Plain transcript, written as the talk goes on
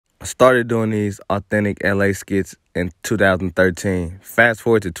I started doing these authentic LA skits in 2013. Fast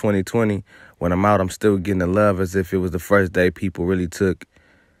forward to 2020, when I'm out, I'm still getting the love as if it was the first day people really took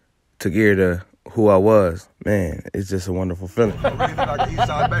ear to who I was. Man, it's just a wonderful feeling. I really feel like the East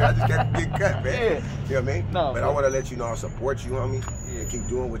Side baby. I just got to get cut, man. Yeah. You know what I mean? No, but I want to let you know I support you, homie. Yeah. And keep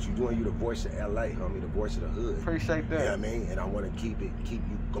doing what you're doing. You the voice of LA, homie. The voice of the hood. Appreciate that. You know what I mean? And I want to keep you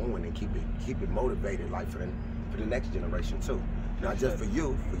going and keep it motivated, like for the next generation too. Not just for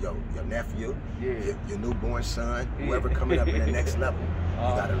you, for your nephew, your newborn son, whoever coming up in the next level. You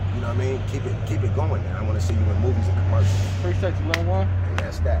gotta, you know what I mean? Keep it going, man. I want to see you in movies and commercials. Appreciate you, little one. And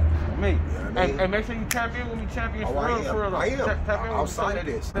that's that. Me. You know what I mean? And make sure you tap in with me, champion. Oh, I am. Tap in Outside of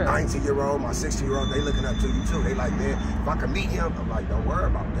this, Yeah. 19-year-old, my 60-year-old, they looking up to you too. They like, man, if I can meet him, I'm like, don't worry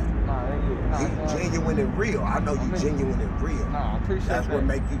about that. He's genuine and real. I know you genuine and real. Nah, I appreciate that. That's what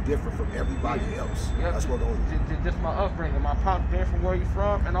makes you different from everybody else. Yep. That's what goes. Just my upbringing, my pop being from where you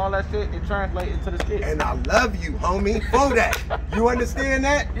from, and all that shit. It translates into the skit. And I love you, homie, for that. You understand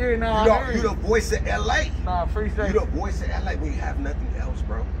that? Yeah, nah. You the voice of LA. Nah, appreciate you the voice of LA when you have nothing else,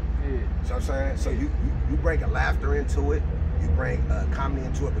 bro. Yeah. So I'm saying, so you bring a laughter into it, you bring comedy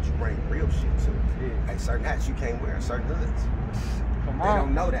into it, but you bring real shit to it. Yeah. Like certain hats you can't wear in certain hoods. Come They on.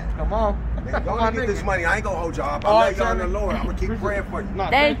 don't know that. Come on. Man, go and get this money. I ain't gonna hold y'all up. I love y'all in the Lord. I'm gonna keep praying for you.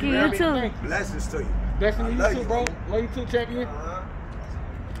 Nah, Thank you, you too. Blessings to you. Definitely I love you too, you, bro. homie. Love you too, champion. You know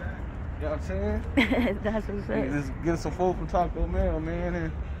what I'm saying? That's what's up. Just get some food from Taco Mell, man,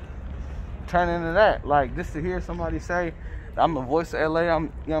 and turn into that. Like, just to hear somebody say, I'm the voice of LA, you know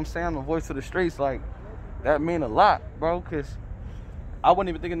what I'm saying? I'm the voice of the streets, like, that mean a lot, bro, because I wasn't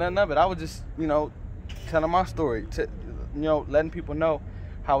even thinking nothing of it. I was just, you know, telling my story, letting people know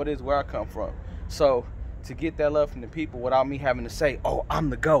how it is where I come from. So, to get that love from the people without me having to say, oh, I'm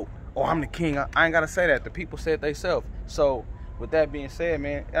the GOAT, or I'm the king, I ain't got to say that. The people said they self. So, with that being said,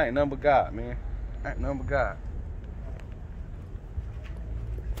 man, it ain't nothing but God, man. Ain't nothing but God.